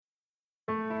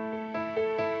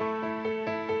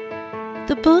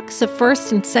The books of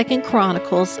 1st and 2nd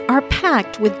Chronicles are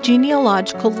packed with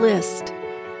genealogical lists.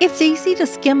 It's easy to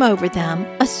skim over them,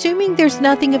 assuming there's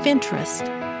nothing of interest.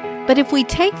 But if we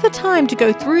take the time to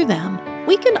go through them,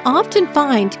 we can often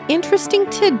find interesting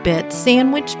tidbits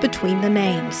sandwiched between the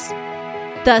names.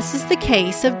 Thus is the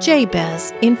case of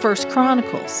Jabez in 1st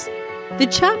Chronicles. The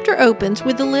chapter opens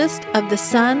with a list of the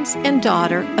sons and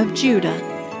daughter of Judah,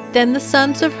 then the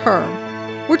sons of Hur.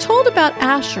 We're told about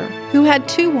Asher, who had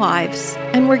 2 wives,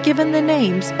 and were given the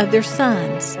names of their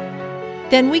sons.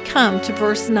 Then we come to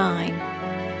verse 9.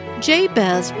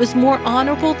 Jabez was more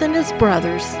honorable than his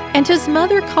brothers, and his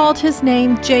mother called his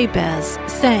name Jabez,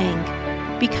 saying,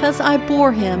 "Because I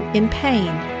bore him in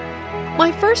pain."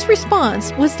 My first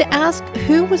response was to ask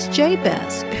who was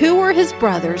Jabez, who were his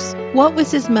brothers, what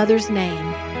was his mother's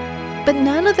name. But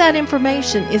none of that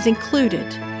information is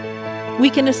included. We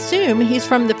can assume he's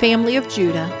from the family of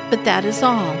Judah, but that is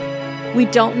all. We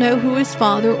don't know who his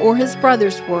father or his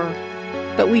brothers were,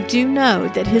 but we do know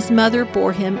that his mother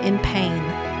bore him in pain.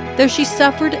 Though she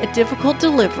suffered a difficult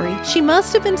delivery, she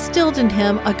must have instilled in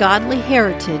him a godly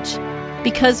heritage,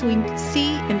 because we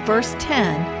see in verse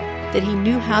 10 that he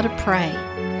knew how to pray.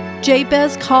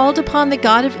 Jabez called upon the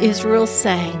God of Israel,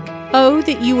 saying, "Oh,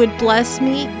 that you would bless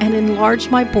me and enlarge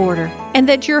my border, and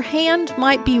that your hand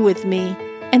might be with me,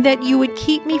 and that you would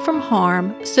keep me from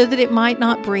harm, so that it might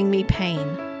not bring me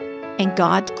pain." And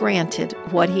God granted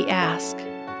what he asked.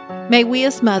 May we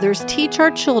as mothers teach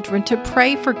our children to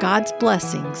pray for God's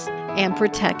blessings and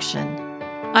protection.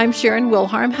 I'm Sharon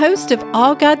Wilharm, host of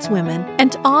All God's Women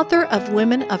and author of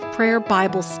Women of Prayer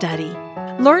Bible Study.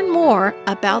 Learn more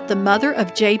about the mother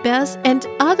of Jabez and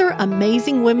other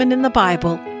amazing women in the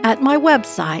Bible at my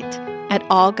website at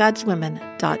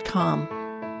allgodswomen.com.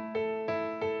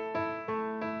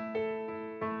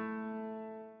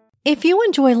 If you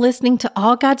enjoy listening to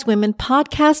All God's Women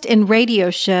podcast and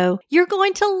radio show, you're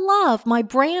going to love my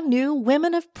brand new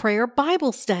Women of Prayer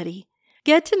Bible study.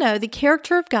 Get to know the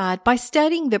character of God by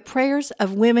studying the prayers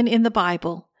of women in the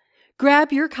Bible.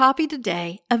 Grab your copy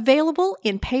today, available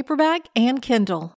in paperback and Kindle.